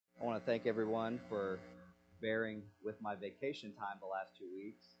I want to thank everyone for bearing with my vacation time the last 2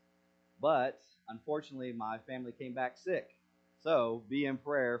 weeks. But unfortunately, my family came back sick. So be in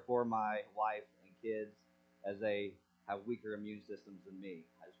prayer for my wife and kids as they have weaker immune systems than me.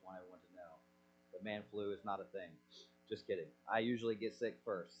 I just want everyone to know. The man flu is not a thing. Just kidding. I usually get sick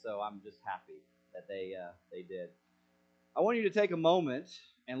first, so I'm just happy that they did. I want you to take a moment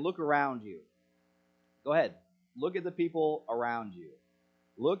and look around you. Go ahead. Look at the people around you.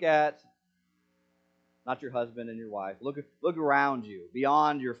 Look at not your husband and your wife. Look around you,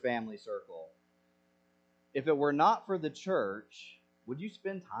 beyond your family circle. If it were not for the church, would you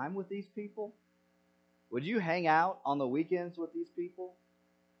spend time with these people? Would you hang out on the weekends with these people?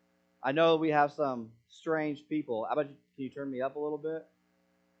 I know we have some strange people. How about you, can you turn me up a little bit?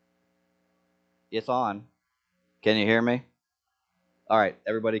 It's on. Can you hear me? All right,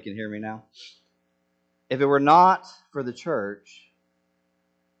 everybody can hear me now. If it were not for the church,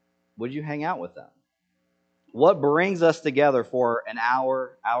 would you hang out with them? What brings us together for an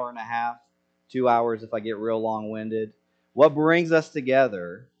hour, hour and a half, 2 hours if I get real long-winded? What brings us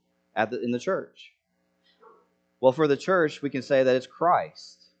together in the church? Well, for the church, we can say that it's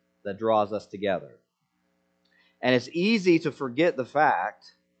Christ that draws us together. And it's easy to forget the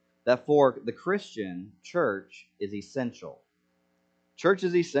fact that for the Christian, church is essential. Church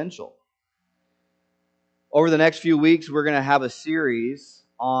is essential. Over the next few weeks, we're going to have a series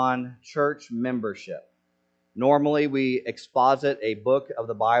on church membership. Normally, we exposit a book of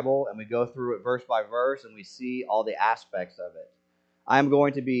the Bible and we go through it verse by verse and we see all the aspects of it. I'm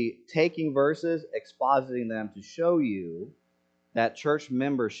going to be taking verses, expositing them to show you that church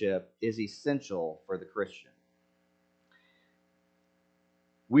membership is essential for the Christian.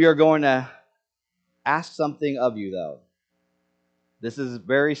 We are going to ask something of you, though. This is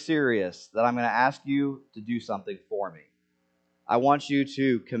very serious that I'm going to ask you to do something for me. I want you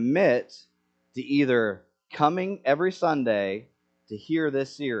to commit to either coming every Sunday to hear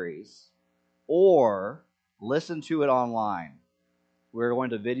this series or listen to it online. We're going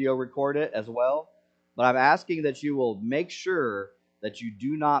to video record it as well, but I'm asking that you will make sure that you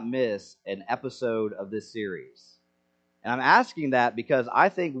do not miss an episode of this series. And I'm asking that because I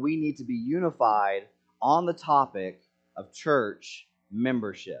think we need to be unified on the topic of church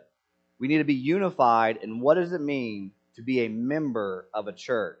membership. We need to be unified in what does it mean to be a member of a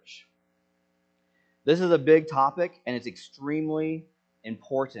church. This is a big topic, and it's extremely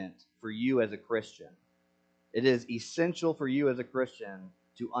important for you as a Christian. It is essential for you as a Christian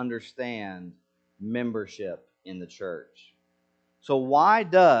to understand membership in the church. So why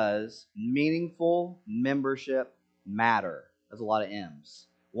does meaningful membership matter? That's a lot of M's.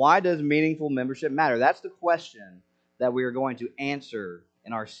 Why does meaningful membership matter? That's the question that we are going to answer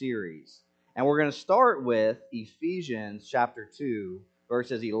in our series. And we're going to start with Ephesians chapter 2,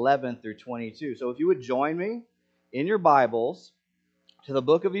 verses 11 through 22. So if you would join me in your Bibles to the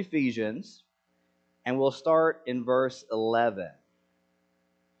book of Ephesians, and we'll start in verse 11.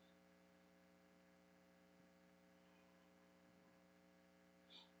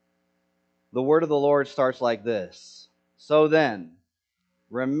 The word of the Lord starts like this. So then,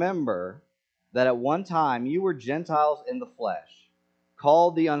 remember that at one time you were Gentiles in the flesh,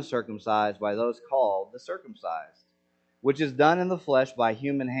 called the uncircumcised by those called the circumcised, which is done in the flesh by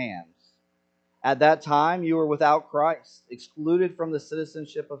human hands. At that time you were without Christ, excluded from the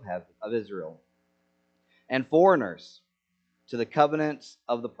citizenship of heaven, of Israel, and foreigners to the covenants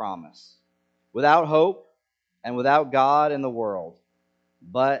of the promise, without hope and without God in the world.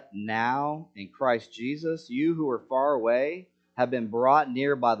 But now, in Christ Jesus, you who were far away have been brought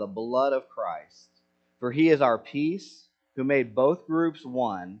near by the blood of Christ. For he is our peace, who made both groups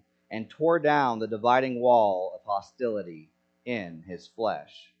one, and tore down the dividing wall of hostility in his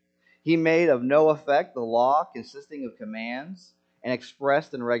flesh. He made of no effect the law consisting of commands and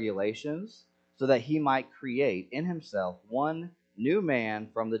expressed in regulations, so that he might create in himself one new man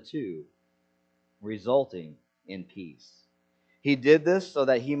from the two, resulting in peace. He did this so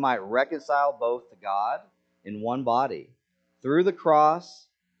that he might reconcile both to God in one body, through the cross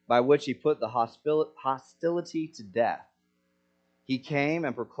by which he put the hostility to death. He came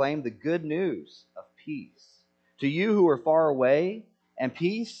and proclaimed the good news of peace to you who are far away, and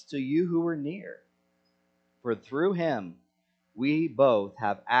peace to you who are near. For through him we both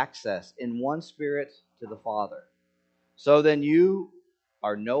have access in one Spirit to the Father. So then you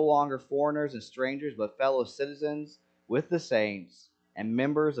are no longer foreigners and strangers, but fellow citizens with the saints and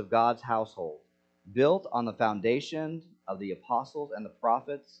members of God's household, built on the foundation of the apostles and the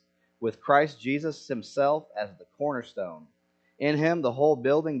prophets, with Christ Jesus himself as the cornerstone. In him the whole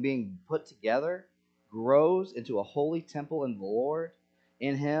building being put together grows into a holy temple in the Lord.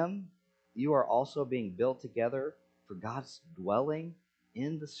 In him, you are also being built together for God's dwelling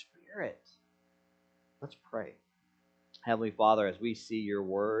in the Spirit. Let's pray. Heavenly Father, as we see your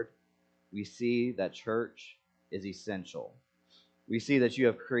word, we see that church is essential. We see that you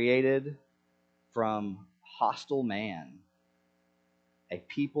have created from hostile man a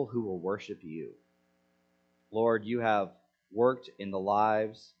people who will worship you. Lord, you have worked in the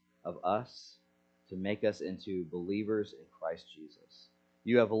lives of us to make us into believers in Christ Jesus.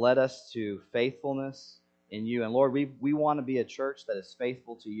 You have led us to faithfulness in you. And Lord, we want to be a church that is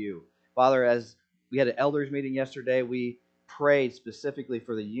faithful to you. Father, as we had an elders meeting yesterday, we prayed specifically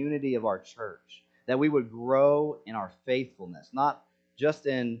for the unity of our church, that we would grow in our faithfulness, not just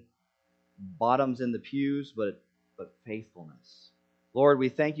in bottoms in the pews, but faithfulness. Lord, we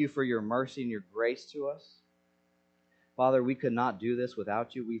thank you for your mercy and your grace to us. Father, we could not do this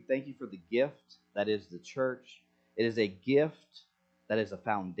without you. We thank you for the gift that is the church. It is a gift that is a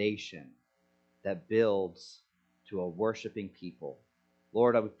foundation that builds to a worshiping people.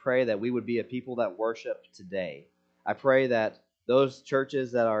 Lord, I would pray that we would be a people that worship today. I pray that those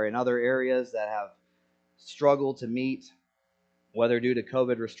churches that are in other areas that have struggled to meet, whether due to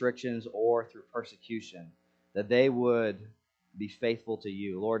COVID restrictions or through persecution, that they would be faithful to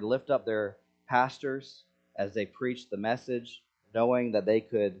you. Lord, lift up their pastors as they preach the message, knowing that they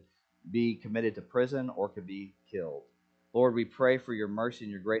could be committed to prison or could be killed. Lord, we pray for your mercy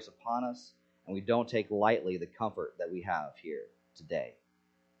and your grace upon us, and we don't take lightly the comfort that we have here today.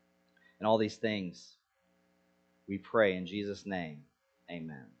 And all these things we pray in Jesus' name.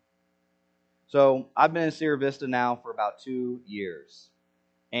 Amen. So I've been in Sierra Vista now for about 2 years,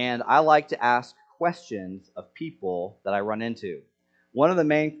 and I like to ask questions of people that I run into. One of the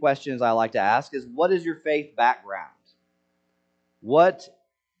main questions I like to ask is, what is your faith background?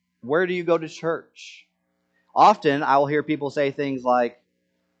 Where do you go to church? Often I will hear people say things like,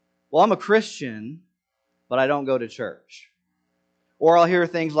 well, I'm a Christian, but I don't go to church. Or I'll hear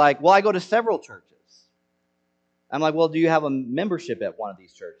things like, well, I go to several churches. I'm like, well, do you have a membership at one of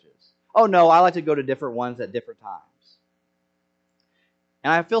these churches? Oh, no, I like to go to different ones at different times.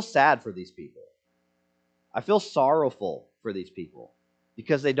 And I feel sad for these people. I feel sorrowful for these people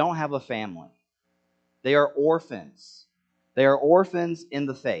because they don't have a family. They are orphans. They are orphans in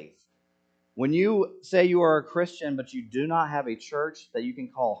the faith. When you say you are a Christian, but you do not have a church that you can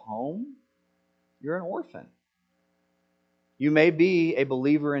call home, you're an orphan. You may be a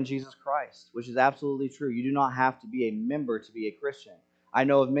believer in Jesus Christ, which is absolutely true. You do not have to be a member to be a Christian. I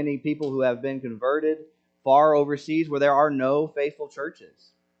know of many people who have been converted far overseas where there are no faithful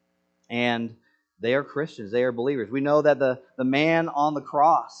churches. And they are Christians. They are believers. We know that the man on the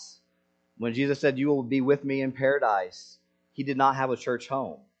cross, when Jesus said, you will be with me in paradise, he did not have a church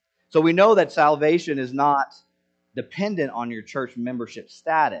home. So we know that salvation is not dependent on your church membership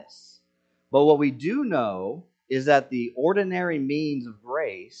status. But what we do know is that the ordinary means of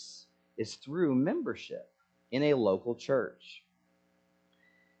grace is through membership in a local church.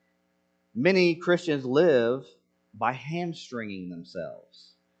 Many Christians live by hamstringing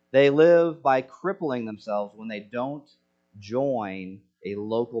themselves. They live by crippling themselves when they don't join a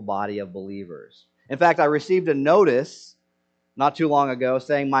local body of believers. In fact, I received a notice not too long ago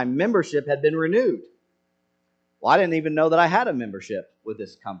saying my membership had been renewed. Well, I didn't even know that I had a membership with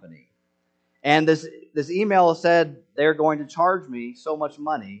this company. And this email said they're going to charge me so much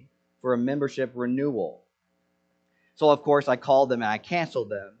money for a membership renewal. So, of course, I called them and I canceled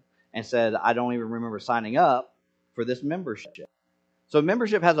them and said, I don't even remember signing up for this membership. So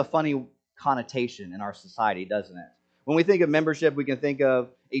membership has a funny connotation in our society, doesn't it? When we think of membership, we can think of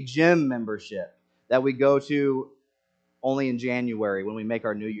a gym membership that we go to only in January when we make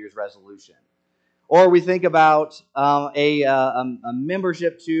our New Year's resolution. Or we think about a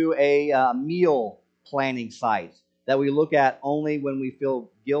membership to a meal planning site that we look at only when we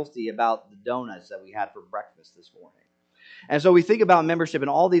feel guilty about the donuts that we had for breakfast this morning. And so we think about membership in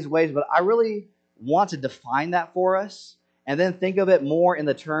all these ways, but I really want to define that for us and then think of it more in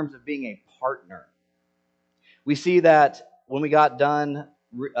the terms of being a partner. We see that when we got done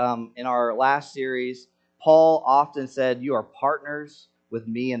in our last series, Paul often said, you are partners with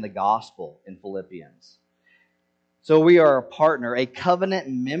me in the gospel in Philippians. So we are a partner, a covenant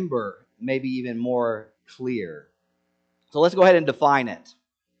member, maybe even more clear. So let's go ahead and define it.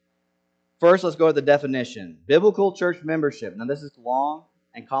 First, let's go to the definition. Biblical church membership. Now, this is long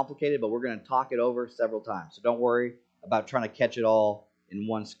and complicated, but we're going to talk it over several times. So don't worry about trying to catch it all in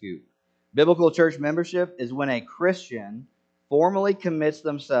one scoop. Biblical church membership is when a Christian formally commits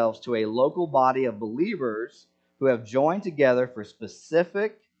themselves to a local body of believers who have joined together for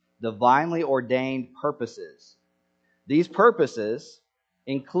specific, divinely ordained purposes. These purposes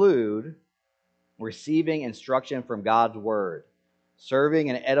include receiving instruction from God's Word, serving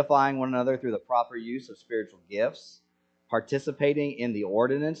and edifying one another through the proper use of spiritual gifts, participating in the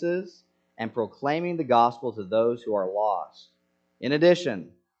ordinances, and proclaiming the gospel to those who are lost. In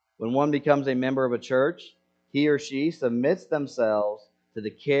addition, when one becomes a member of a church, he or she submits themselves to the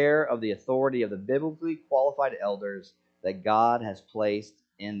care of the authority of the biblically qualified elders that God has placed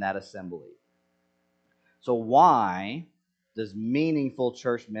in that assembly. So why does meaningful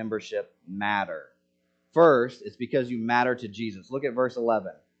church membership matter? First, it's because you matter to Jesus. Look at verse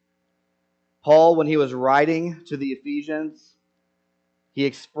 11. Paul, when he was writing to the Ephesians, he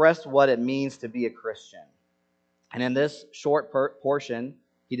expressed what it means to be a Christian. And in this short portion,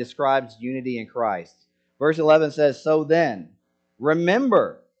 he describes unity in Christ. Verse 11 says, "So then,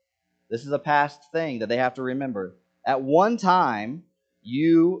 remember," this is a past thing that they have to remember, "at one time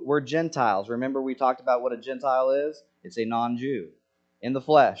you were Gentiles." Remember we talked about what a Gentile is? It's a non-Jew in the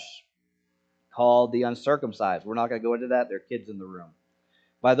flesh, called the uncircumcised. We're not going to go into that. There are kids in the room.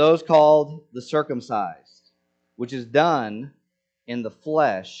 By those called the circumcised, which is done in the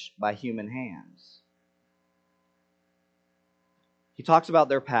flesh by human hands. He talks about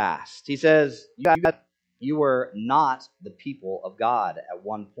their past. He says, you were not the people of God at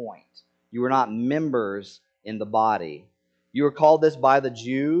one point. You were not members in the body. You were called this by the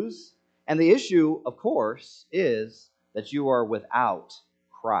Jews. And the issue, of course, is that you are without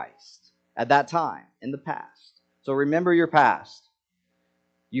Christ at that time, in the past. So remember your past.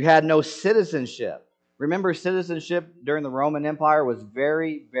 You had no citizenship. Remember, citizenship during the Roman Empire was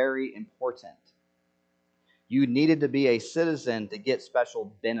very, very important. You needed to be a citizen to get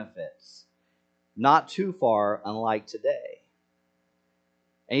special benefits. Not too far unlike today.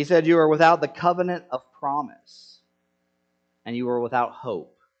 And he said you are without the covenant of promise. And you are without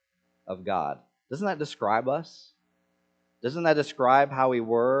hope of God. Doesn't that describe us? Doesn't that describe how we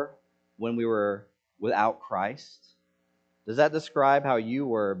were when we were without Christ? Does that describe how you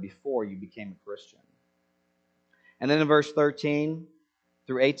were before you became a Christian? And then in verse 13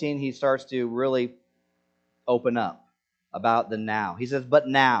 through 18, he starts to really open up about the now. He says, "But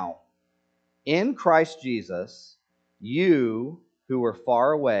now, in Christ Jesus, you who were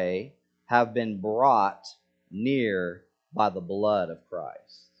far away have been brought near by the blood of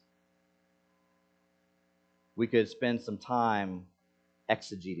Christ." We could spend some time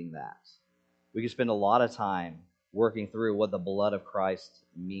exegeting that. We could spend a lot of time working through what the blood of Christ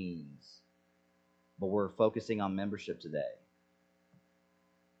means. But we're focusing on membership today.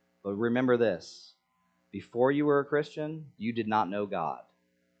 But remember this. Before you were a Christian, you did not know God.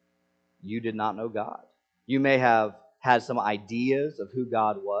 You did not know God. You may have had some ideas of who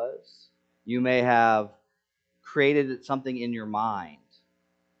God was. You may have created something in your mind.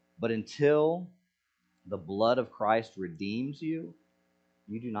 But until the blood of Christ redeems you,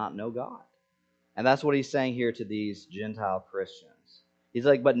 you do not know God. And that's what he's saying here to these Gentile Christians. He's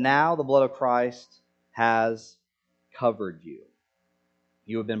like, but now the blood of Christ has covered you.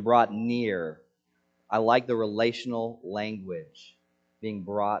 You have been brought near. I like the relational language, being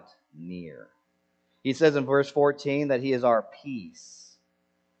brought near. He says in verse 14 that he is our peace.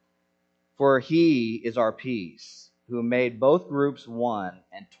 For he is our peace, who made both groups one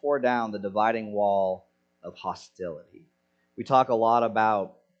and tore down the dividing wall of hostility. We talk a lot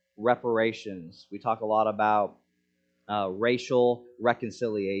about reparations. We talk a lot about racial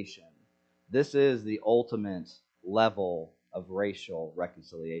reconciliation. This is the ultimate level of racial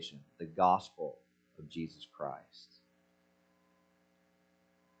reconciliation, the gospel of Jesus Christ.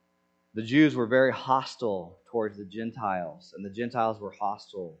 The Jews were very hostile towards the Gentiles, and the Gentiles were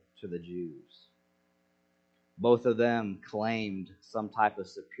hostile to the Jews. Both of them claimed some type of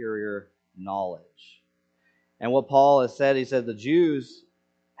superior knowledge. And what Paul has said, he said the Jews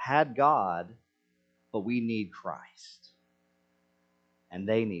had God, but we need Christ. And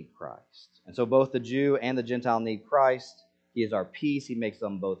they need Christ. And so both the Jew and the Gentile need Christ. He is our peace. He makes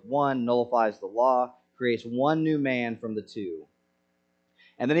them both one, nullifies the law, creates one new man from the two.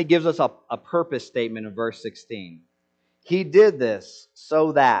 And then he gives us a purpose statement in verse 16. He did this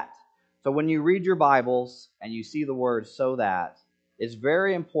so that. So when you read your Bibles and you see the word so that, it's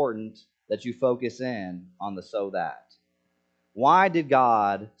very important that you focus in on the so that. Why did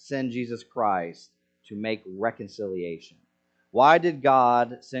God send Jesus Christ to make reconciliation? Why did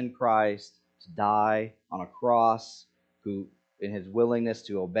God send Christ to die on a cross, who in his willingness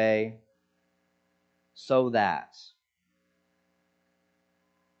to obey? So that.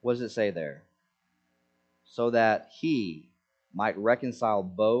 What does it say there? So that he might reconcile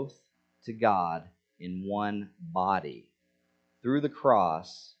both to God in one body through the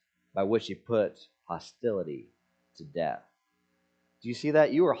cross, by which he put hostility to death. Do you see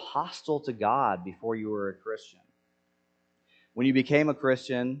that? You were hostile to God before you were a Christian. When you became a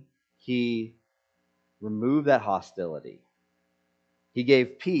Christian, He removed that hostility. He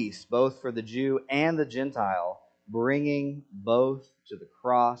gave peace both for the Jew and the Gentile, bringing both to the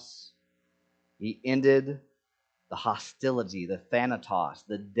cross. He ended the hostility, the thanatos,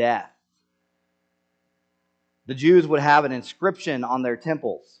 the death. The Jews would have an inscription on their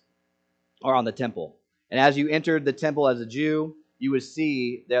temples, or on the temple. And as you entered the temple as a Jew, you would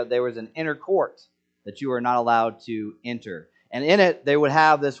see that there was an inner court that you were not allowed to enter. And in it, they would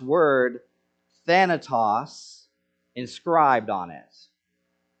have this word, thanatos, inscribed on it.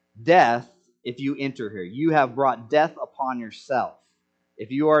 Death, if you enter here. You have brought death upon yourself. If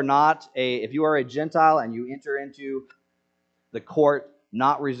you are a Gentile and you enter into the court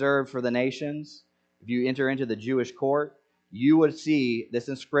not reserved for the nations, if you enter into the Jewish court, you would see this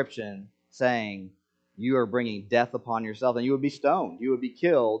inscription saying, you are bringing death upon yourself, and you would be stoned. You would be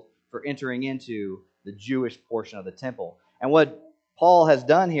killed for entering into the Jewish portion of the temple. And what Paul has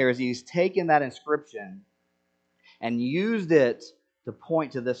done here is he's taken that inscription and used it to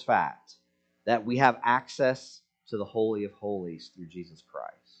point to this fact that we have access to the Holy of Holies through Jesus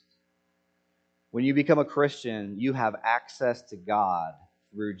Christ. When you become a Christian, you have access to God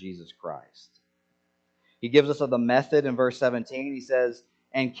through Jesus Christ. He gives us the method in verse 17. He says,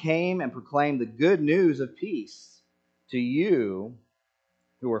 and came and proclaimed the good news of peace to you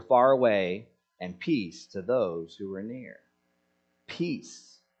who were far away, and peace to those who were near.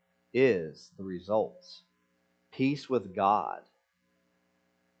 Peace is the result. Peace with God.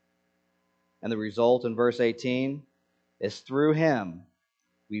 And the result in verse 18 is through Him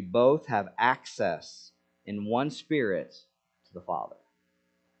we both have access in one Spirit to the Father.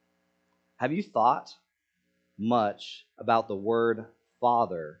 Have you thought much about the word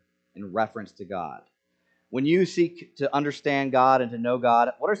Father in reference to God? When you seek to understand God and to know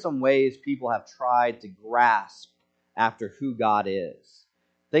God, what are some ways people have tried to grasp after who God is?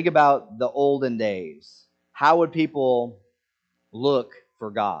 Think about the olden days. How would people look for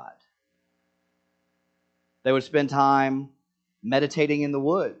God? They would spend time meditating in the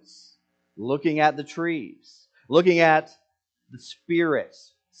woods, looking at the trees, looking at the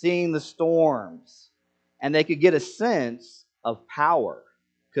spirits, seeing the storms, and they could get a sense of power,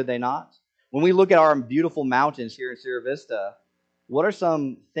 could they not? When we look at our beautiful mountains here in Sierra Vista, what are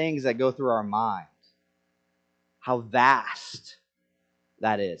some things that go through our mind? How vast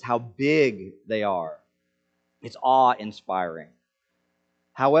that is, how big they are. It's awe-inspiring.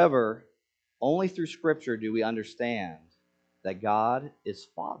 However, only through Scripture do we understand that God is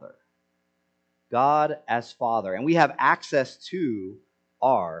Father. God as Father. And we have access to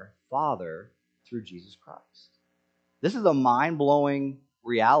our Father through Jesus Christ. This is a mind-blowing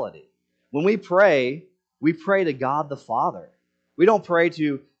reality. When we pray to God the Father. We don't pray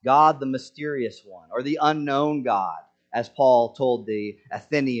to God the mysterious one or the unknown God, as Paul told the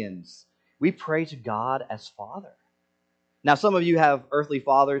Athenians. We pray to God as Father. Now, some of you have earthly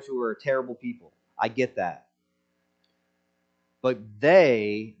fathers who are terrible people. I get that. But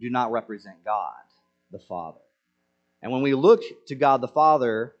they do not represent God the Father. And when we look to God the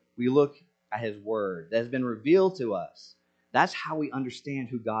Father, we look at His Word that has been revealed to us. That's how we understand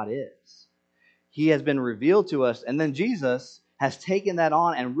who God is. He has been revealed to us, and then Jesus has taken that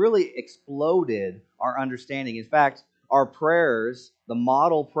on and really exploded our understanding. In fact, our prayers, the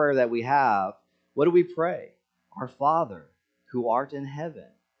model prayer that we have, what do we pray? Our Father, who art in heaven,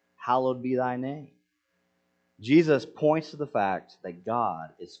 hallowed be thy name. Jesus points to the fact that God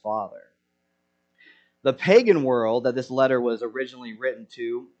is Father. The pagan world that this letter was originally written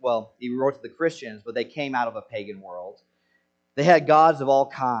to, well, he wrote to the Christians, but they came out of a pagan world. They had gods of all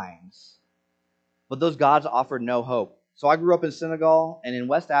kinds, but those gods offered no hope. So I grew up in Senegal, and in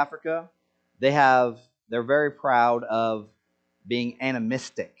West Africa, they're very proud of being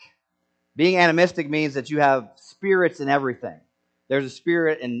animistic. Being animistic means that you have spirits in everything. There's a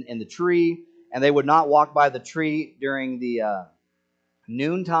spirit in the tree, and they would not walk by the tree during the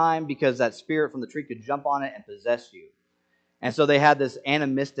noontime because that spirit from the tree could jump on it and possess you. And so they had this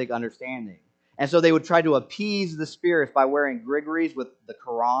animistic understanding. And so they would try to appease the spirits by wearing griggories with the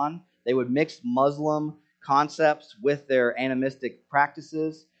Quran. They would mix Muslim concepts with their animistic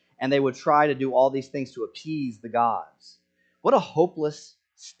practices, and they would try to do all these things to appease the gods. What a hopeless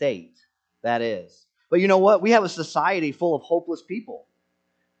state that is. But you know what? We have a society full of hopeless people.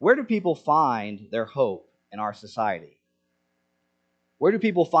 Where do people find their hope in our society? Where do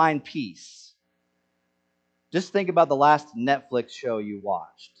people find peace? Just think about the last Netflix show you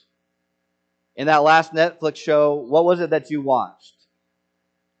watched. In that last Netflix show, what was it that you watched?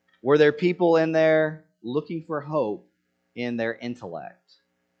 Were there people in there looking for hope, in their intellect?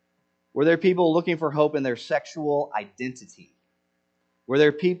 Were there people looking for hope in their sexual identity? Were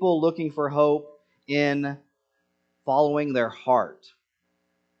there people looking for hope in following their heart?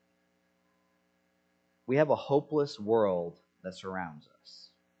 We have a hopeless world that surrounds us.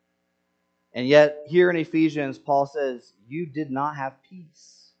 And yet, here in Ephesians, Paul says, you did not have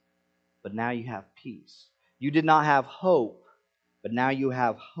peace, but now you have peace. You did not have hope, but now you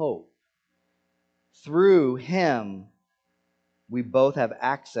have hope. Through him, we both have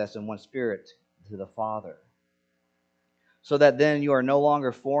access in one spirit to the Father. So that then you are no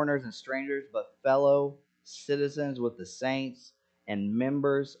longer foreigners and strangers, but fellow citizens with the saints and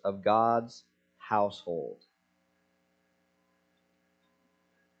members of God's household.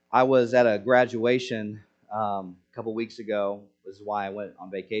 I was at a graduation a couple weeks ago. This is why I went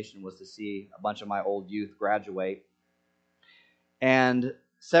on vacation, was to see a bunch of my old youth graduate. And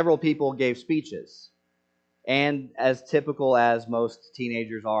several people gave speeches. And as typical as most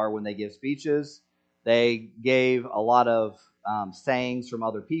teenagers are when they give speeches, they gave a lot of sayings from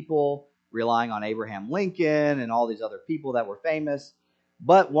other people, relying on Abraham Lincoln and all these other people that were famous.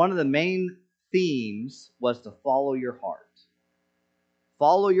 But one of the main themes was to follow your heart.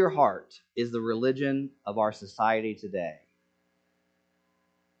 Follow your heart is the religion of our society today.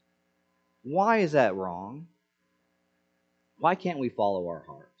 Why is that wrong? Why can't we follow our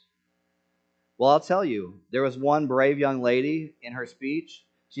heart? Well, I'll tell you, there was one brave young lady in her speech.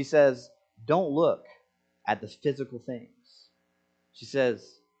 She says, don't look at the physical things. She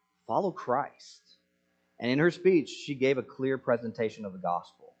says, follow Christ. And in her speech, she gave a clear presentation of the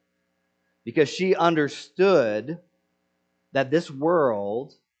gospel. Because she understood that this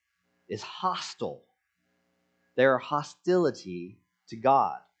world is hostile. There are hostility to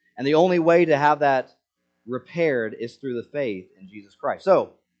God. And the only way to have that repaired is through the faith in Jesus Christ.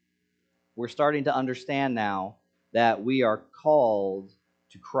 So, we're starting to understand now that we are called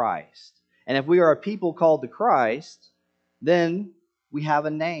to Christ. And if we are a people called to Christ, then we have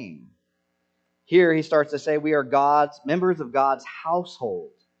a name. Here he starts to say we are members of God's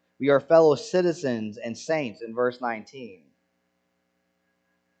household. We are fellow citizens and saints in verse 19.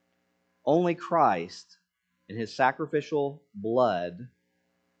 Only Christ, in his sacrificial blood,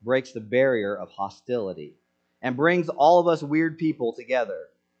 breaks the barrier of hostility and brings all of us weird people together.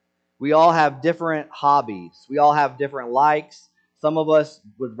 We all have different hobbies. We all have different likes. Some of us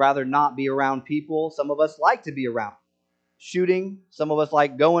would rather not be around people. Some of us like to be around shooting. Some of us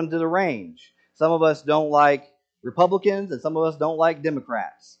like going to the range. Some of us don't like Republicans, and some of us don't like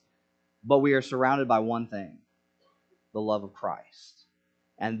Democrats. But we are surrounded by one thing, the love of Christ.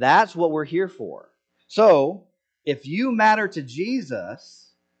 And that's what we're here for. So, if you matter to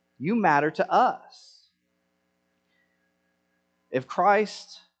Jesus, you matter to us. If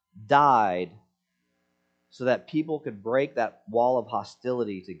Christ died so that people could break that wall of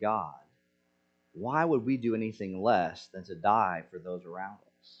hostility to God, why would we do anything less than to die for those around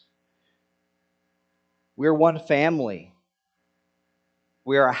us? We're one family.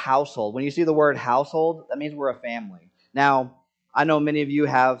 We are a household. When you see the word household, that means we're a family. Now, I know many of you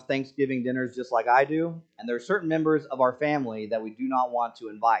have Thanksgiving dinners just like I do, and there are certain members of our family that we do not want to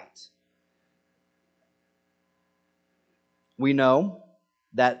invite. We know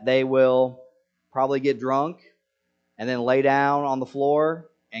that they will probably get drunk and then lay down on the floor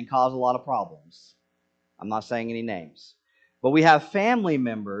and cause a lot of problems. I'm not saying any names. But we have family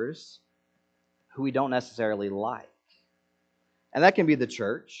members who we don't necessarily like. And that can be the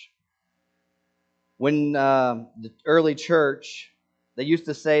church. When the early church, they used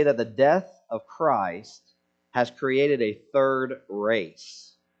to say that the death of Christ has created a third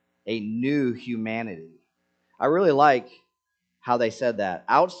race, a new humanity. I really like how they said that.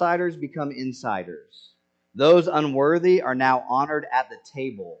 Outsiders become insiders. Those unworthy are now honored at the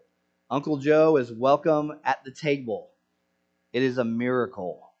table. Uncle Joe is welcome at the table. It is a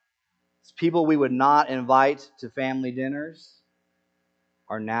miracle. It's people we would not invite to family dinners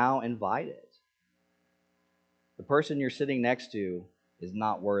are now invited. The person you're sitting next to is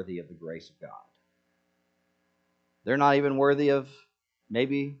not worthy of the grace of God. They're not even worthy of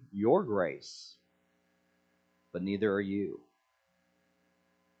maybe your grace, but neither are you.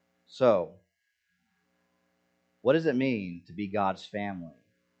 So, what does it mean to be God's family?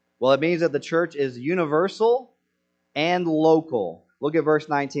 Well, it means that the church is universal and local. Look at verse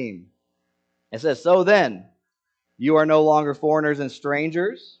 19. It says, so then, you are no longer foreigners and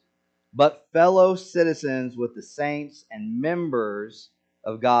strangers, but fellow citizens with the saints and members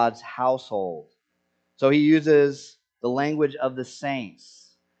of God's household. So he uses the language of the saints.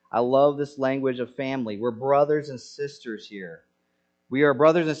 I love this language of family. We're brothers and sisters here. We are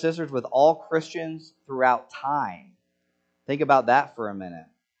brothers and sisters with all Christians throughout time. Think about that for a minute.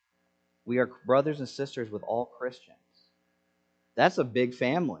 We are brothers and sisters with all Christians. That's a big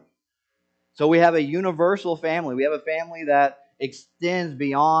family. So we have a universal family. We have a family that extends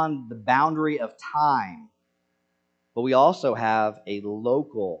beyond the boundary of time. But we also have a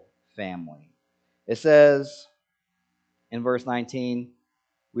local family. It says in verse 19,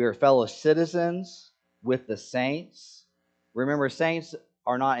 we are fellow citizens with the saints. Remember, saints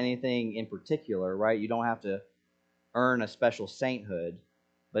are not anything in particular, right? You don't have to earn a special sainthood,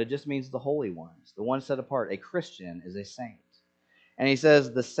 but it just means the holy ones, the ones set apart. A Christian is a saint. And he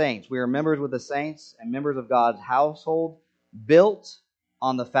says the saints. We are members with the saints and members of God's household, built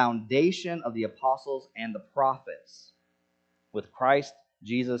on the foundation of the apostles and the prophets, with Christ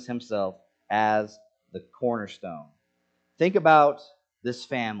Jesus himself as the cornerstone. Think about this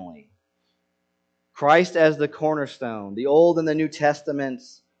family. Christ as the cornerstone. The Old and the New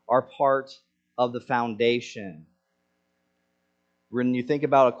Testaments are part of the foundation. When you think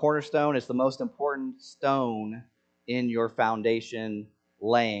about a cornerstone, it's the most important stone in your foundation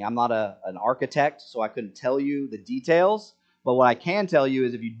laying. I'm not an architect, so I couldn't tell you the details, but what I can tell you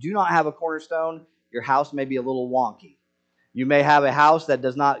is if you do not have a cornerstone, your house may be a little wonky. You may have a house that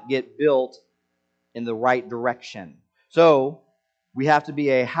does not get built in the right direction. So, we have to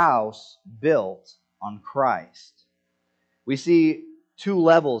be a house built on Christ. We see two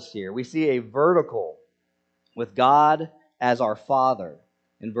levels here. We see a vertical with God as our Father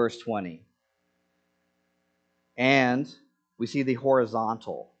in verse 20. And we see the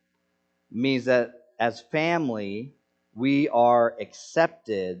horizontal. It means that as family, we are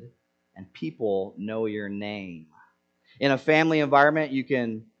accepted and people know your name. In a family environment, you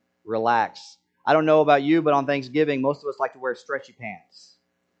can relax. I don't know about you, but on Thanksgiving, most of us like to wear stretchy pants.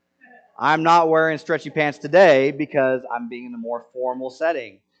 I'm not wearing stretchy pants today because I'm being in a more formal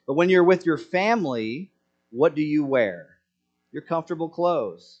setting. But when you're with your family, what do you wear? Your comfortable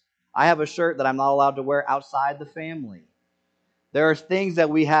clothes. I have a shirt that I'm not allowed to wear outside the family. There are things that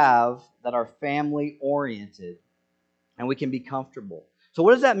we have that are family oriented, and we can be comfortable. So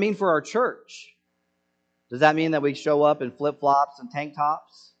what does that mean for our church? Does that mean that we show up in flip-flops and tank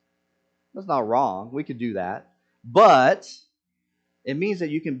tops? That's not wrong. We could do that. But it means that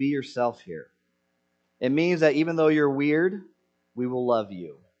you can be yourself here. It means that even though you're weird, we will love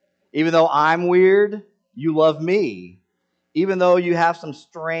you. Even though I'm weird, you love me. Even though you have some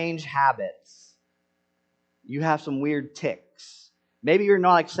strange habits, you have some weird tics. Maybe you're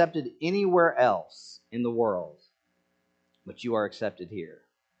not accepted anywhere else in the world, but you are accepted here.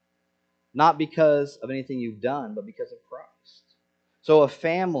 Not because of anything you've done, but because of Christ. So a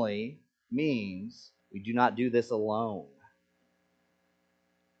family means we do not do this alone.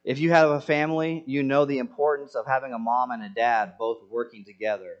 If you have a family, you know the importance of having a mom and a dad both working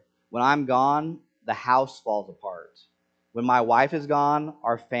together. When I'm gone, the house falls apart. When my wife is gone,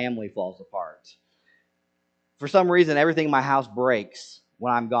 our family falls apart. For some reason, everything in my house breaks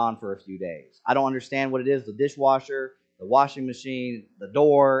when I'm gone for a few days. I don't understand what it is, the dishwasher, the washing machine, the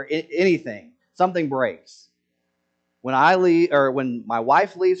door, anything. Something breaks. When I leave, or when my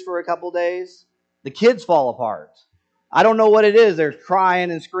wife leaves for a couple days, the kids fall apart. I don't know what it is. They're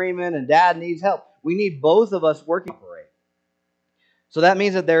crying and screaming, and dad needs help. We need both of us working for it. So that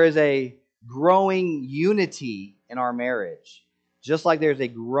means that there is a growing unity in our marriage, just like there's a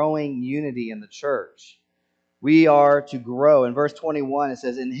growing unity in the church. We are to grow. In verse 21, it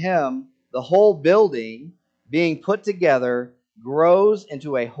says, "In him, the whole building, being put together, grows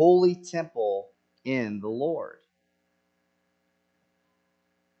into a holy temple in the Lord."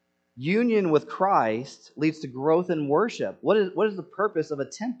 Union with Christ leads to growth in worship. What is the purpose of a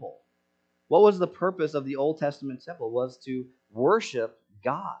temple? What was the purpose of the Old Testament temple? It was to worship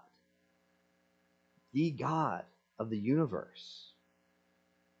God, the God of the universe.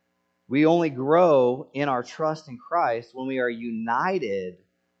 We only grow in our trust in Christ when we are united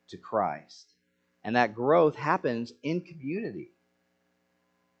to Christ. And that growth happens in community.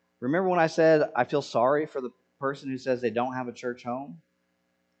 Remember when I said I feel sorry for the person who says they don't have a church home?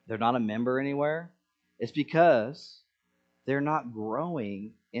 They're not a member anywhere? It's because they're not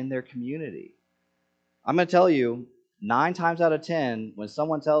growing in their community. I'm going to tell you, 9 times out of 10, when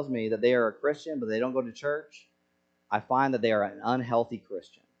someone tells me that they are a Christian but they don't go to church, I find that they are an unhealthy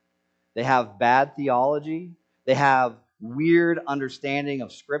Christian. They have bad theology. They have weird understanding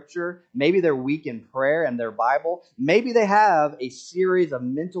of Scripture. Maybe they're weak in prayer and their Bible. Maybe they have a series of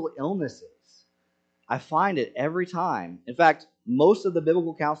mental illnesses. I find it every time. In fact, most of the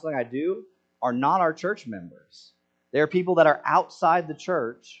biblical counseling I do are not our church members. They are people that are outside the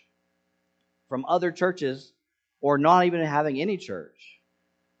church from other churches or not even having any church.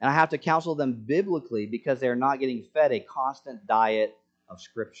 And I have to counsel them biblically because they're not getting fed a constant diet of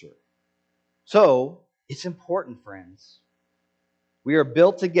Scripture. So, it's important, friends. We are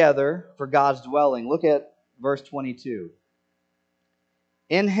built together for God's dwelling. Look at verse 22.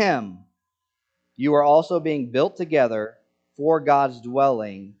 In Him, you are also being built together for God's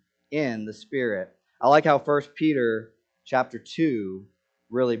dwelling in the Spirit. I like how 1 Peter chapter 2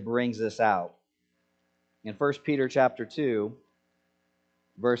 really brings this out. In 1 Peter chapter 2,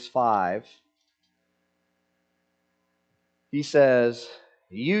 verse 5, he says,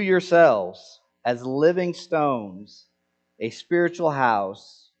 "You yourselves, as living stones, a spiritual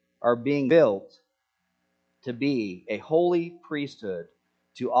house, are being built to be a holy priesthood,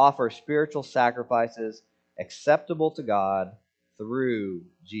 to offer spiritual sacrifices acceptable to God through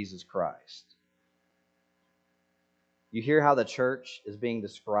Jesus Christ." You hear how the church is being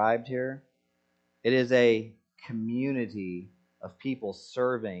described here? It is a community of people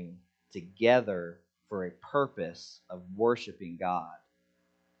serving together for a purpose of worshiping God.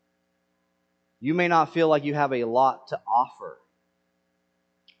 You may not feel like you have a lot to offer.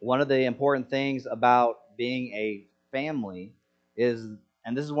 One of the important things about being a family is,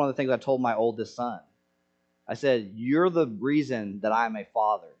 and this is one of the things I told my oldest son, I said, "You're the reason that I'm a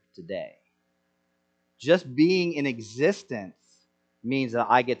father today." Just being in existence means that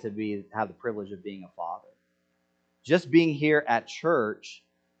I get to have the privilege of being a father. Just being here at church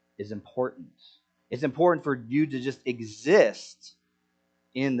is important. It's important for you to just exist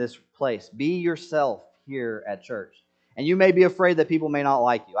in this place. Be yourself here at church. And you may be afraid that people may not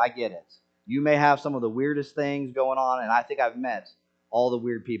like you. I get it. You may have some of the weirdest things going on, and I think I've met all the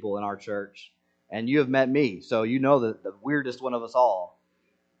weird people in our church. And you have met me, so you know the weirdest one of us all.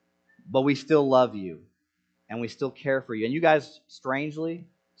 But we still love you, and we still care for you. And you guys, strangely,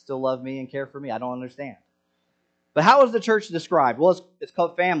 still love me and care for me. I don't understand. But how is the church described? Well, it's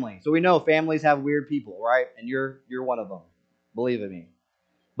called family. So we know families have weird people, right? And you're one of them. Believe in me.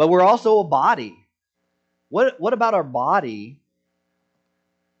 But we're also a body. What about our body?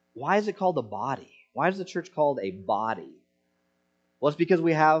 Why is it called a body? Why is the church called a body? Well, it's because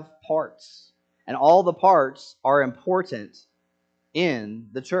we have parts. And all the parts are important in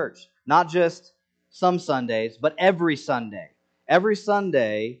the church. Not just some Sundays, but every Sunday. Every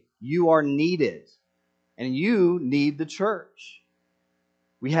Sunday, you are needed. And you need the church.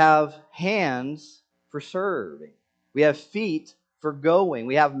 We have hands for serving. We have feet for going.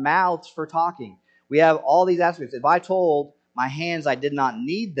 We have mouths for talking. We have all these aspects. If I told my hands I did not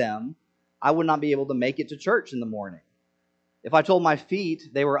need them, I would not be able to make it to church in the morning. If I told my feet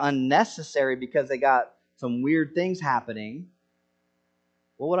they were unnecessary because they got some weird things happening,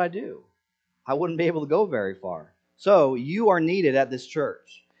 what would I do? I wouldn't be able to go very far. So you are needed at this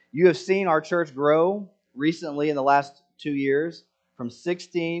church. You have seen our church grow recently in the last 2 years from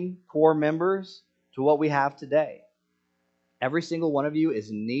 16 core members to what we have today. Every single one of you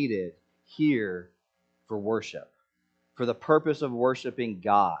is needed here for worship, for the purpose of worshiping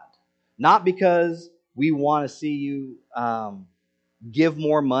God. Not because we want to see you give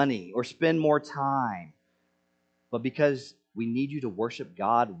more money or spend more time, but because we need you to worship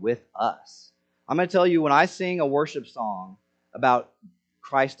God with us. I'm going to tell you, when I sing a worship song about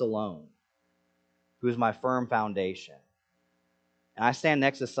Christ alone, who is my firm foundation, and I stand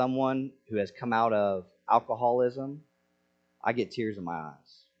next to someone who has come out of alcoholism, I get tears in my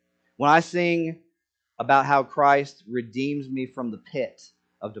eyes. When I sing about how Christ redeems me from the pit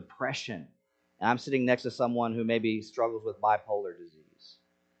of depression, and I'm sitting next to someone who maybe struggles with bipolar disease,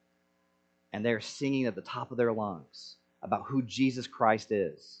 and they're singing at the top of their lungs about who Jesus Christ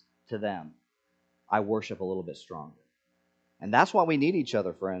is to them, I worship a little bit stronger. And that's why we need each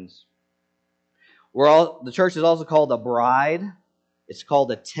other, friends. The church is also called a bride. It's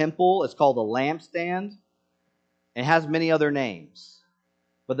called a temple. It's called a lampstand. It has many other names.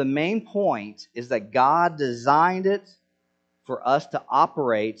 But the main point is that God designed it for us to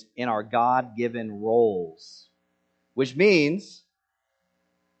operate in our God-given roles, which means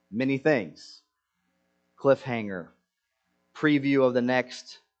many things. Cliffhanger, preview of the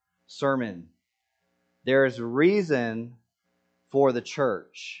next sermon. There is a reason for the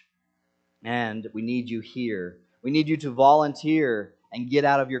church, and we need you here. We need you to volunteer and get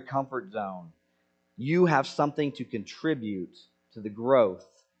out of your comfort zone. You have something to contribute to the growth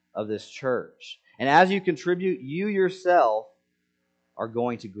of this church. And as you contribute, you yourself are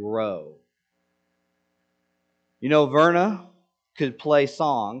going to grow. You know, Verna could play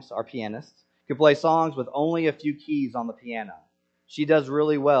songs, our pianist, could play songs with only a few keys on the piano. She does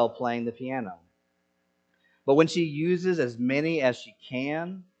really well playing the piano. But when she uses as many as she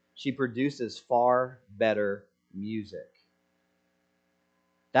can, she produces far better music.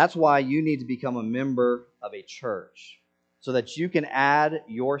 That's why you need to become a member of a church, so that you can add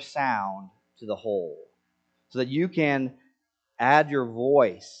your sound to the whole, so that you can add your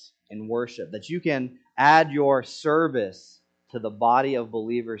voice in worship, that you can add your service to the body of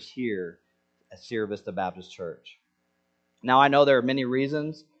believers here at Sierra Vista Baptist Church. Now, I know there are many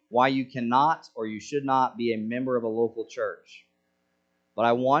reasons why you cannot or you should not be a member of a local church, but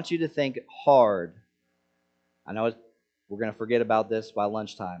I want you to think hard. I know we're going to forget about this by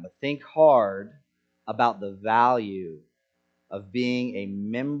lunchtime, but think hard about the value of being a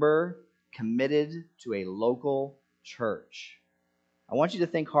member committed to a local church. I want you to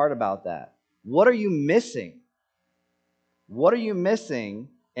think hard about that. What are you missing? What are you missing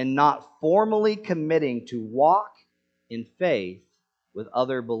in not formally committing to walk in faith with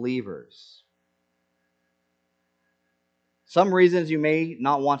other believers? Some reasons you may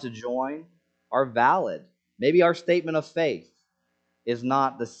not want to join are valid. Maybe our statement of faith is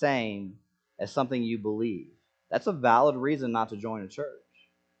not the same as something you believe. That's a valid reason not to join a church.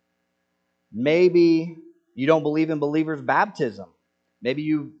 Maybe you don't believe in believers' baptism. Maybe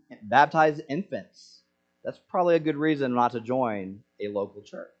you baptize infants. That's probably a good reason not to join a local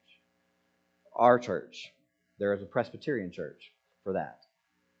church. Our church. There is a Presbyterian church for that.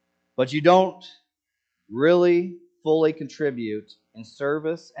 But you don't really fully contribute in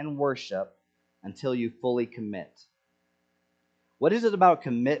service and worship until you fully commit. What is it about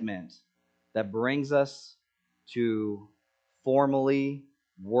commitment that brings us to formally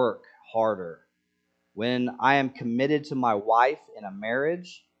work harder? When I am committed to my wife in a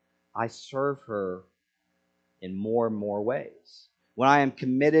marriage, I serve her in more and more ways. When I am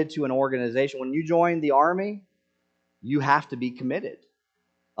committed to an organization, when you join the army, you have to be committed.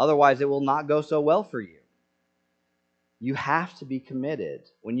 Otherwise, it will not go so well for you. You have to be committed.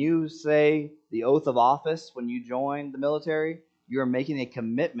 When you say the oath of office, when you join the military, you are making a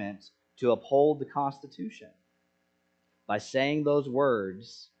commitment to uphold the Constitution. By saying those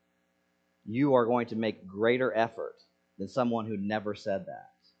words, you are going to make greater effort than someone who never said that.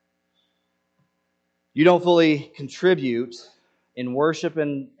 You don't fully contribute in worship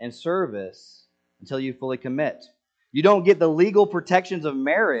and service until you fully commit. You don't get the legal protections of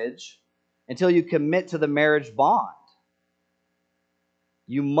marriage until you commit to the marriage bond.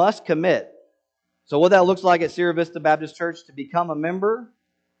 You must commit. So what that looks like at Sierra Vista Baptist Church, to become a member,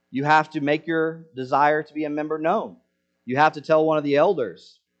 you have to make your desire to be a member known. You have to tell one of the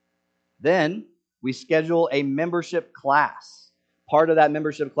elders. Then we schedule a membership class. Part of that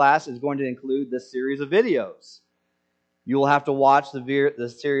membership class is going to include this series of videos. You will have to watch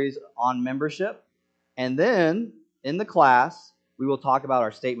the series on membership. And then in the class, we will talk about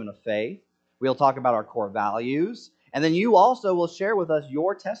our statement of faith. We'll talk about our core values. And then you also will share with us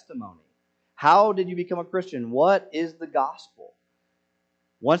your testimony. How did you become a Christian? What is the gospel?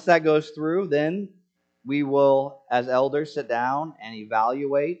 Once that goes through, then we will, as elders, sit down and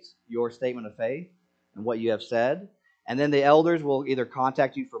evaluate your statement of faith and what you have said. And then the elders will either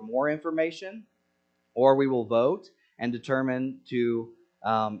contact you for more information, or we will vote and determine to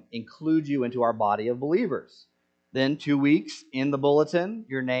include you into our body of believers. Then 2 weeks in the bulletin,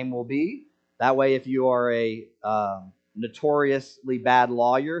 your name will be. That way, if you are a notoriously bad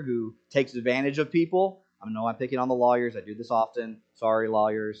lawyer who takes advantage of people, I know I'm picking on the lawyers. I do this often. Sorry,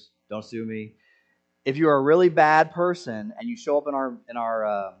 lawyers. Don't sue me. If you're a really bad person and you show up in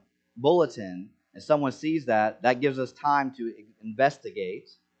our bulletin and someone sees that, that gives us time to investigate.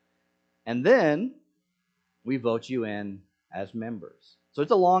 And then we vote you in as members. So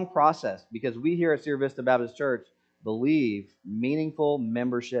it's a long process, because we here at Sierra Vista Baptist Church believe meaningful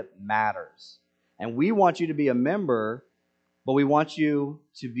membership matters. And we want you to be a member, but we want you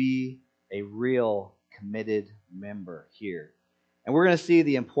to be a real committed member here. And we're going to see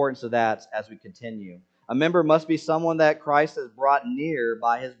the importance of that as we continue. A member must be someone that Christ has brought near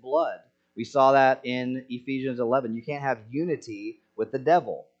by his blood. We saw that in Ephesians 11. You can't have unity with the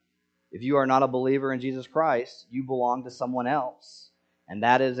devil. If you are not a believer in Jesus Christ, you belong to someone else. And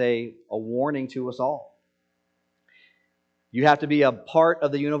that is a warning to us all. You have to be a part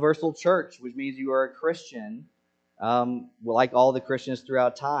of the universal church, which means you are a Christian, like all the Christians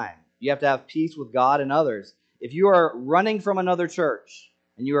throughout time. You have to have peace with God and others. If you are running from another church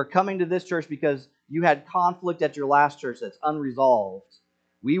and you are coming to this church because you had conflict at your last church that's unresolved,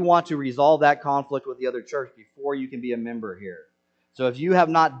 we want to resolve that conflict with the other church before you can be a member here. So if you have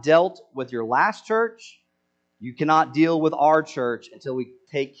not dealt with your last church, you cannot deal with our church until we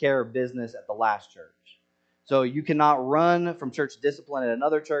take care of business at the last church. So you cannot run from church discipline at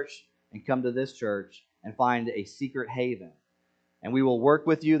another church and come to this church and find a secret haven. And we will work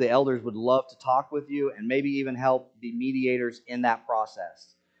with you. The elders would love to talk with you and maybe even help be mediators in that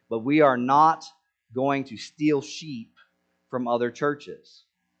process. but we are not going to steal sheep from other churches.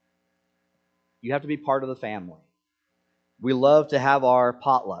 You have to be part of the family. We love to have our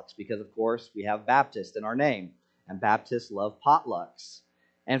potlucks because, of course, we have Baptist in our name, and Baptists love potlucks.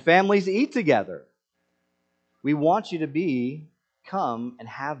 And families eat together. We want you to come and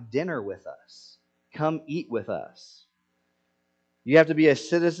have dinner with us. Come eat with us. You have to be a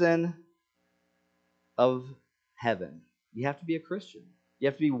citizen of heaven. You have to be a Christian. You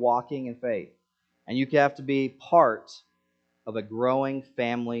have to be walking in faith. And you have to be part of a growing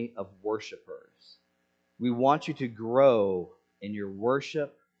family of worshipers. We want you to grow in your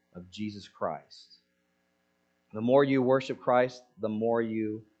worship of Jesus Christ. The more you worship Christ, the more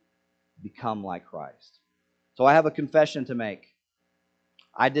you become like Christ. So I have a confession to make.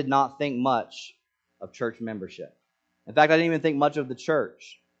 I did not think much of church membership. In fact, I didn't even think much of the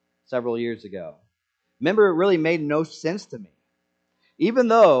church several years ago. Remember, it really made no sense to me. Even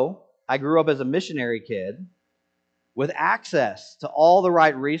though I grew up as a missionary kid with access to all the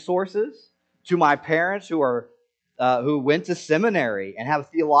right resources, to my parents who went to seminary and have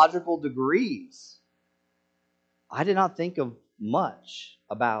theological degrees, I did not think of much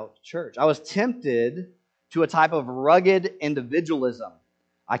about church. I was tempted to a type of rugged individualism.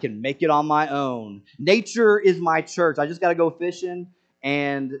 I can make it on my own. Nature is my church. I just got to go fishing,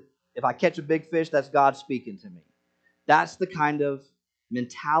 and if I catch a big fish, that's God speaking to me. That's the kind of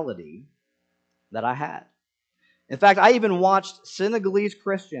mentality that I had. In fact, I even watched Senegalese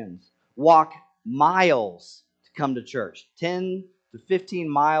Christians walk miles to come to church, 10 to 15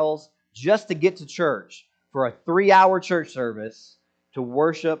 miles just to get to church for a 3-hour church service to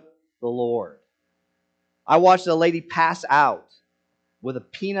worship the Lord. I watched a lady pass out with a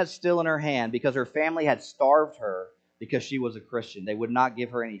peanut still in her hand because her family had starved her because she was a Christian. They would not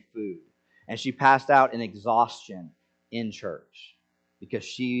give her any food. And she passed out in exhaustion in church because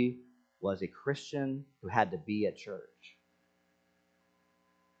she was a Christian who had to be at church.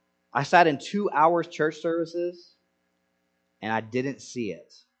 I sat in 2 hours church services and I didn't see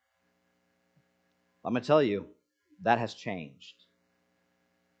it. I'm going to tell you, that has changed.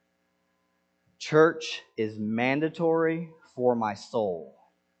 Church is mandatory for my soul.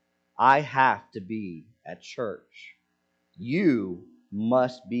 I have to be at church. You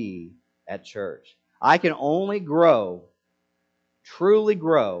must be at church. I can only grow, truly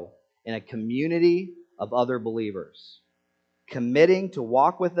grow, in a community of other believers, committing to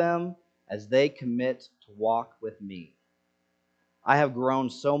walk with them as they commit to walk with me. I have grown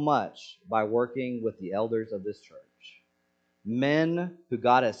so much by working with the elders of this church. Men who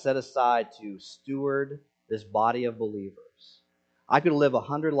God has set aside to steward this body of believers. I could live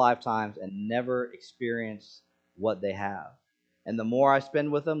 100 lifetimes and never experience what they have. And the more I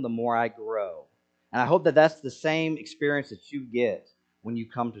spend with them, the more I grow. And I hope that that's the same experience that you get when you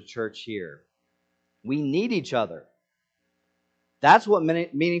come to church here. We need each other. That's what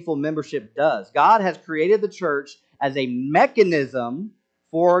meaningful membership does. God has created the church as a mechanism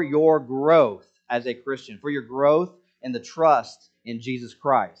for your growth as a Christian, for your growth in the trust in Jesus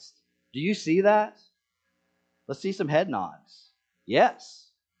Christ. Do you see that? Let's see some head nods.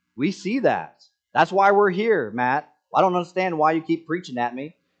 Yes, we see that. That's why we're here, Matt. I don't understand why you keep preaching at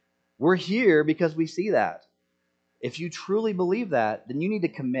me. We're here because we see that. If you truly believe that, then you need to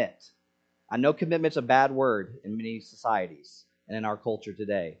commit. I know commitment's a bad word in many societies and in our culture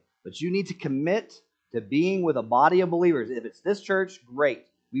today, but you need to commit to being with a body of believers. If it's this church, great.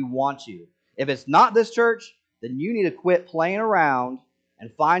 We want you. If it's not this church, then you need to quit playing around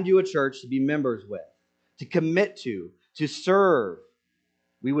and find you a church to be members with, to commit to serve.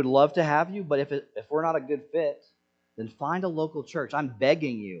 We would love to have you, but if we're not a good fit, then find a local church. I'm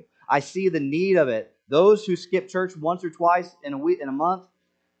begging you. I see the need of it. Those who skip church once or twice in a month,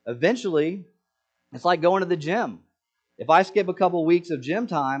 eventually, it's like going to the gym. If I skip a couple weeks of gym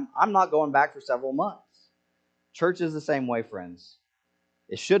time, I'm not going back for several months. Church is the same way, friends.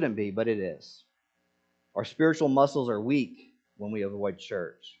 It shouldn't be, but it is. Our spiritual muscles are weak when we avoid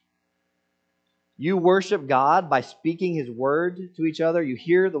church. You worship God by speaking His word to each other. You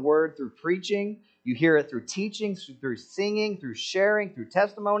hear the word through preaching. You hear it through teaching, through singing, through sharing, through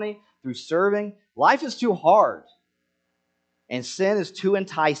testimony, through serving. Life is too hard, and sin is too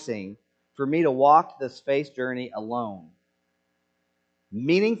enticing for me to walk this faith journey alone.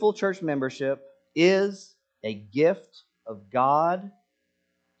 Meaningful church membership is a gift of God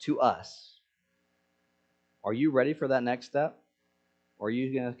to us. Are you ready for that next step? Or are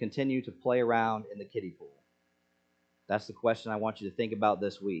you going to continue to play around in the kiddie pool? That's the question I want you to think about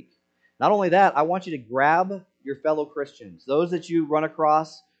this week. Not only that, I want you to grab your fellow Christians, those that you run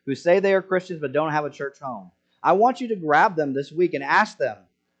across who say they are Christians but don't have a church home. I want you to grab them this week and ask them,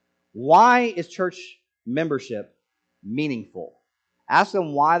 Why is church membership meaningful? Ask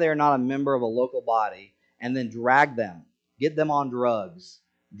them why they are not a member of a local body, and then drag them. Get them on drugs.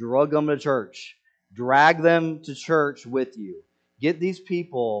 Drug them to church. Drag them to church with you. Get these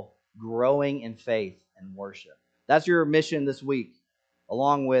people growing in faith and worship. That's your mission this week,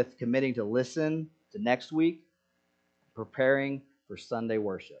 along with committing to listen to next week, preparing for Sunday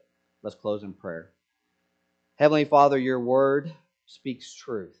worship. Let's close in prayer. Heavenly Father, your word speaks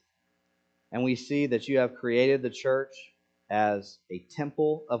truth. And we see that you have created the church as a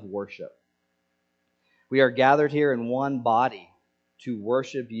temple of worship. We are gathered here in one body to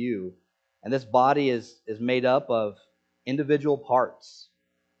worship you. And this body is made up of individual parts,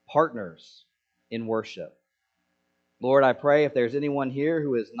 partners in worship. Lord, I pray if there's anyone here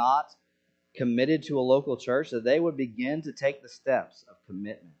who is not committed to a local church, that they would begin to take the steps of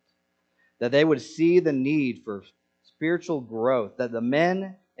commitment, that they would see the need for spiritual growth, that the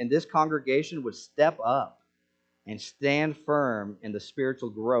men in this congregation would step up and stand firm in the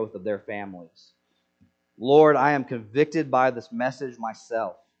spiritual growth of their families. Lord, I am convicted by this message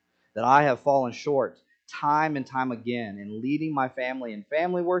myself, that I have fallen short time and time again in leading my family in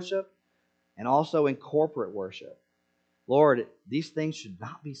family worship and also in corporate worship. Lord, these things should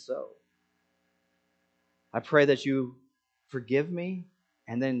not be so. I pray that you forgive me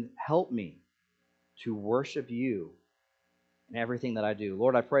and then help me to worship you in everything that I do.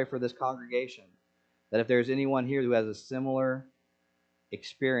 Lord, I pray for this congregation, that if there's anyone here who has a similar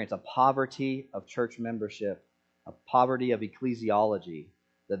experience, a poverty of church membership, a poverty of ecclesiology,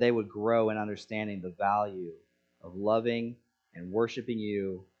 that they would grow in understanding the value of loving and worshiping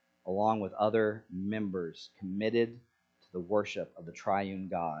you along with other members committed to the worship of the triune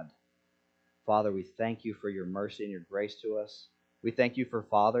God. Father, we thank you for your mercy and your grace to us. We thank you for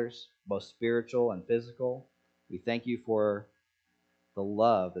fathers, both spiritual and physical. We thank you for the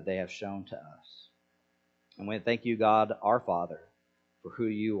love that they have shown to us. And we thank you, God, our Father, for who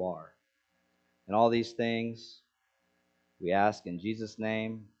you are. And all these things we ask in Jesus'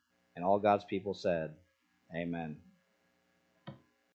 name, and all God's people said, amen.